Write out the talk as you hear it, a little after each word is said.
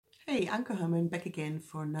Hey, Anke Herman back again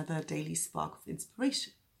for another daily spark of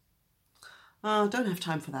inspiration. Don't have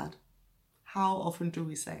time for that. How often do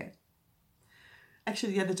we say it?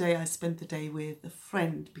 Actually, the other day I spent the day with a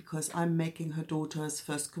friend because I'm making her daughter's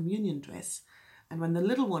first communion dress. And when the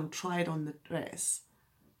little one tried on the dress,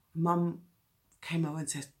 Mum came over and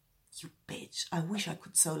said, "You bitch, I wish I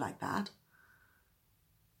could sew like that."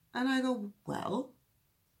 And I go, "Well,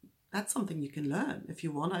 that's something you can learn. If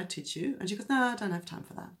you want, I teach you." And she goes, "No, I don't have time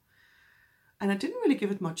for that." And I didn't really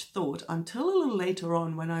give it much thought until a little later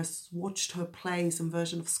on when I watched her play some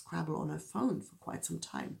version of Scrabble on her phone for quite some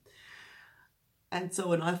time. And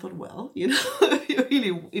so, and I thought, well,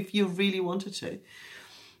 if you really wanted to.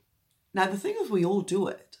 Now, the thing is, we all do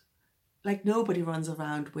it. Like, nobody runs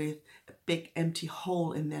around with a big empty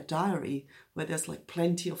hole in their diary where there's like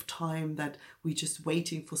plenty of time that we're just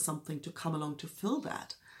waiting for something to come along to fill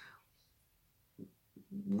that.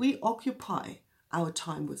 We occupy our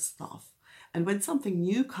time with stuff. And when something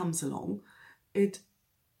new comes along,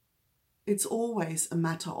 it's always a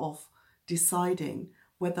matter of deciding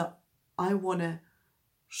whether I want to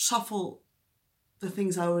shuffle the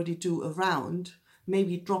things I already do around,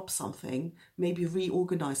 maybe drop something, maybe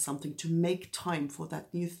reorganize something to make time for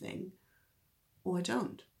that new thing, or I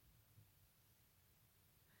don't.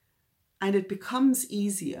 And it becomes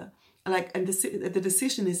easier. And the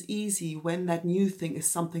decision is easy when that new thing is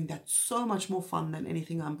something that's so much more fun than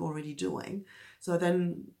anything I'm already doing. So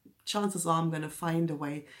then chances are I'm going to find a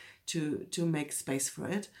way to make space for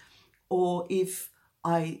it. Or if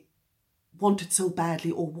I want it so badly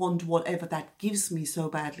or want whatever that gives me so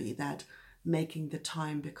badly that making the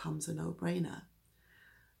time becomes a no-brainer.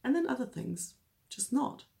 And then other things, just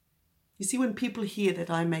not. You see, when people hear that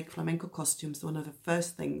I make flamenco costumes, one of the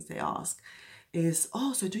first things they ask is,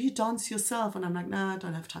 "Oh, so do you dance yourself?" And I'm like, "Nah, I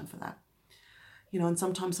don't have time for that." And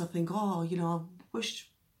sometimes I think, I wish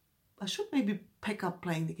I should maybe pick up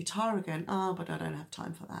playing the guitar again. But I don't have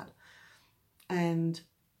time for that. And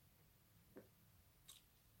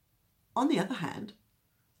on the other hand,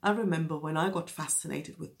 I remember when I got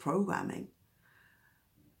fascinated with programming,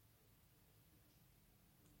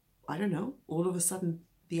 I don't know, all of a sudden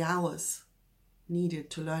the hours needed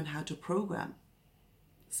to learn how to program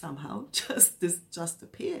somehow just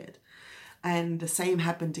appeared. And the same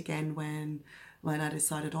happened again when I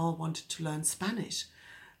decided, I wanted to learn Spanish.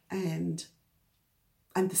 And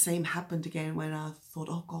the same happened again when I thought,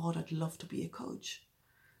 oh God, I'd love to be a coach.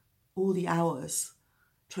 All the hours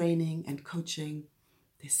training and coaching,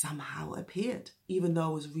 they somehow appeared, even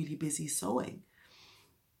though I was really busy sewing.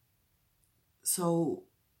 So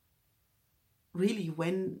really,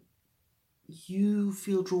 when you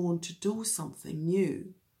feel drawn to do something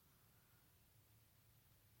new,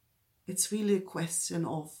 it's really a question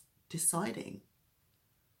of deciding,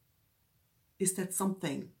 is that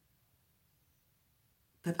something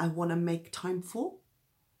that I want to make time for?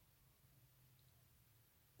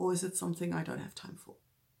 Or is it something I don't have time for?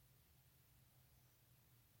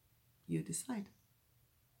 You decide.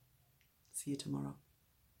 See you tomorrow.